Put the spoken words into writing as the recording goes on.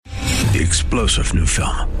The explosive new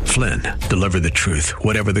film, Flynn, Deliver the Truth,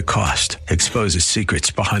 Whatever the Cost, exposes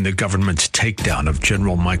secrets behind the government's takedown of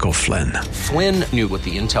General Michael Flynn. Flynn knew what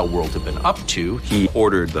the intel world had been up to. He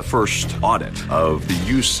ordered the first audit of the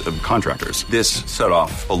use of contractors. This set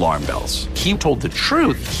off alarm bells. He told the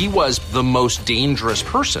truth. He was the most dangerous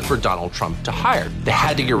person for Donald Trump to hire. They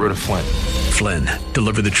had to get rid of Flynn. Flynn,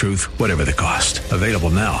 Deliver the Truth, Whatever the Cost. Available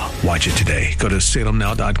now. Watch it today. Go to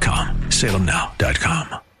salemnow.com.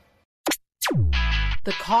 salemnow.com.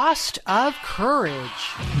 The cost of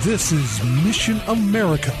courage. This is Mission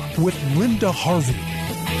America with Linda Harvey.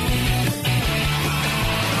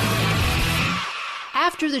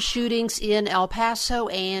 After the shootings in El Paso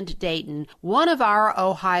and Dayton, one of our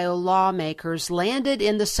Ohio lawmakers landed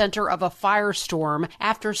in the center of a firestorm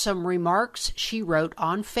after some remarks she wrote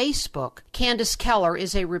on Facebook. Candace Keller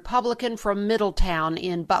is a Republican from Middletown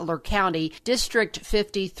in Butler County, District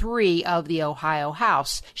 53 of the Ohio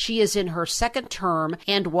House. She is in her second term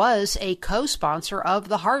and was a co-sponsor of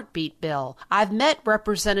the Heartbeat Bill. I've met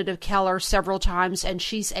Representative Keller several times, and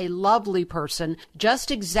she's a lovely person,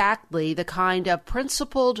 just exactly the kind of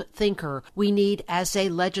principled thinker we need as a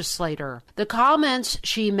legislator. The comments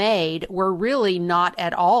she made were really not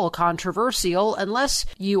at all controversial unless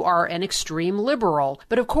you are an extreme liberal.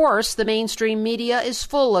 But of course, the mainstream media is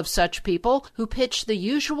full of such people who pitch the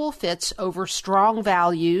usual fits over strong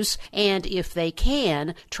values and, if they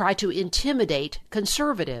can, try to intimidate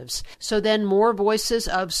conservatives. So then more voices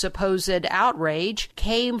of supposed outrage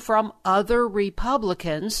came from other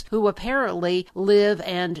Republicans who apparently live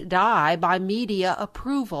and die by media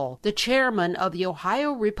approval. The chairman of the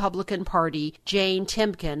Ohio Republican Party, Jane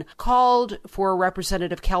Timken, called for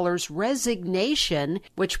Representative Keller's resignation,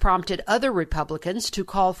 which prompted other Republicans to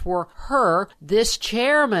call for this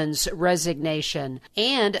chairman's resignation.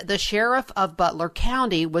 And the sheriff of Butler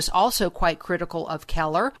County was also quite critical of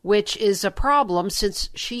Keller, which is a problem since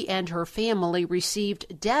she and her family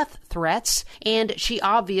received death threats, and she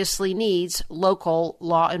obviously needs local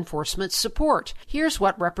law enforcement support. Here's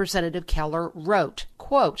what Representative Keller wrote.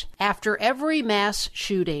 Quote, after every mass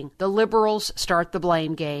shooting, the liberals start the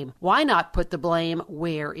blame game. Why not put the blame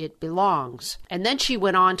where it belongs? And then she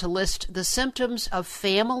went on to list the symptoms of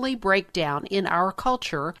family breakdown in our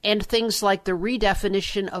culture and things like the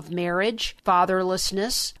redefinition of marriage,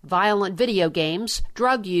 fatherlessness, violent video games,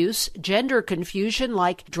 drug use, gender confusion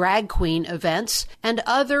like drag queen events, and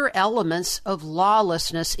other elements of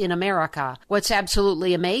lawlessness in America. What's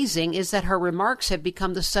absolutely amazing is that her remarks have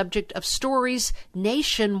become the subject of stories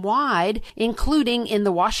nationwide, including in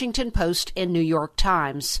the Washington Post and New York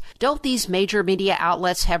Times. Don't these major media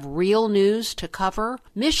outlets have real news to cover?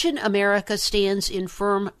 Mission America stands in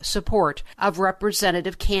firm support of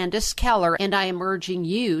Representative Candace Keller, and I am urging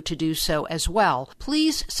you to do so as well.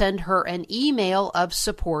 Please send her an email of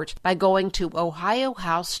support by going to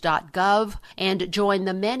ohiohouse.gov and join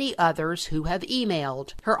the many others who have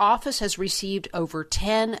emailed. Her office has received over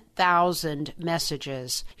 10,000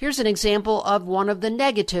 messages. Here's an example of one of the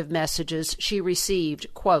negative messages she received.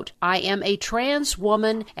 Quote, I am a trans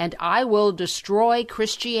woman and I will destroy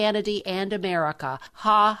Christianity and America.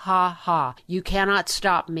 Ha, ha, ha. You cannot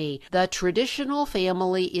stop me. The traditional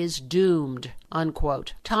family is doomed.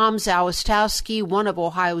 Unquote. Tom Zawistowski, one of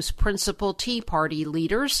Ohio's principal Tea Party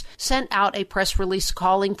leaders, sent out a press release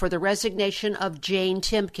calling for the resignation of Jane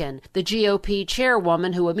Timken, the GOP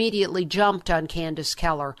chairwoman who immediately jumped on Candace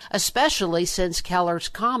Keller, especially since Keller's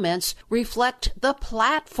comments reflect the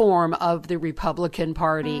platform of the Republican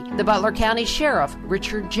Party. The Butler County Sheriff,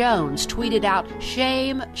 Richard Jones, tweeted out,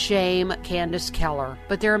 shame, shame, Candace Keller.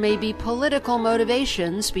 But there may be political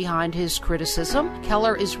motivations behind his criticism.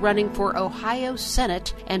 Keller is running for Ohio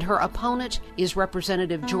Senate, and her opponent is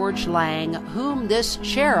Representative George Lang, whom this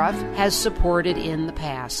sheriff has supported in the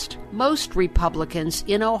past. Most Republicans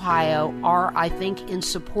in Ohio are, I think, in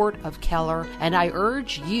support of Keller, and I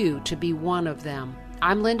urge you to be one of them.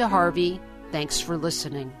 I'm Linda Harvey. Thanks for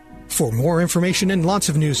listening. For more information and lots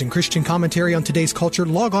of news and Christian commentary on today's culture,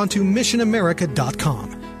 log on to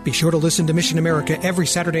missionamerica.com. Be sure to listen to Mission America every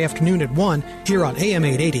Saturday afternoon at 1 here on AM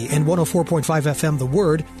 880 and 104.5 FM The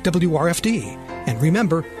Word, WRFD. And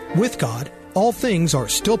remember, with God, all things are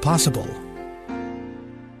still possible.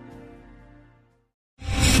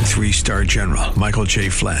 3-star General Michael J.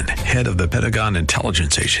 Flynn, head of the Pentagon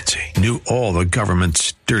Intelligence Agency, knew all the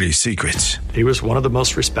government's dirty secrets. He was one of the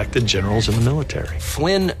most respected generals in the military.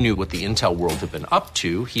 Flynn knew what the intel world had been up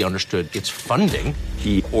to. He understood its funding.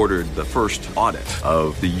 He ordered the first audit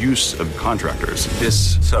of the use of contractors.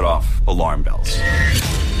 This set off alarm bells.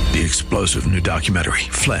 The explosive new documentary,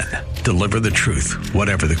 Flynn, deliver the truth,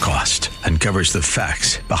 whatever the cost, uncovers the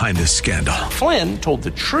facts behind the scandal. Flynn told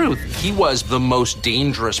the truth. He was the most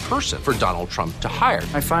dangerous person for Donald Trump to hire.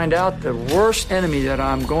 I find out the worst enemy that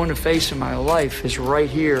I'm going to face in my life is right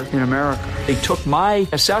here in America. They took my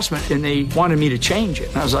assessment and they wanted me to change it.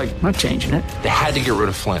 And I was like, I'm not changing it. They had to get rid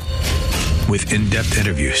of Flynn. With in-depth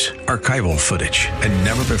interviews, archival footage, and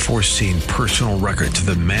never-before-seen personal records of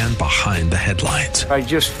the man behind the headlines. I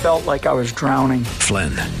just felt like I was drowning.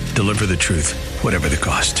 Flynn, deliver the truth, whatever the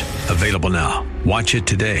cost. Available now. Watch it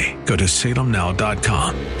today. Go to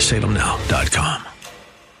salemnow.com. salemnow.com.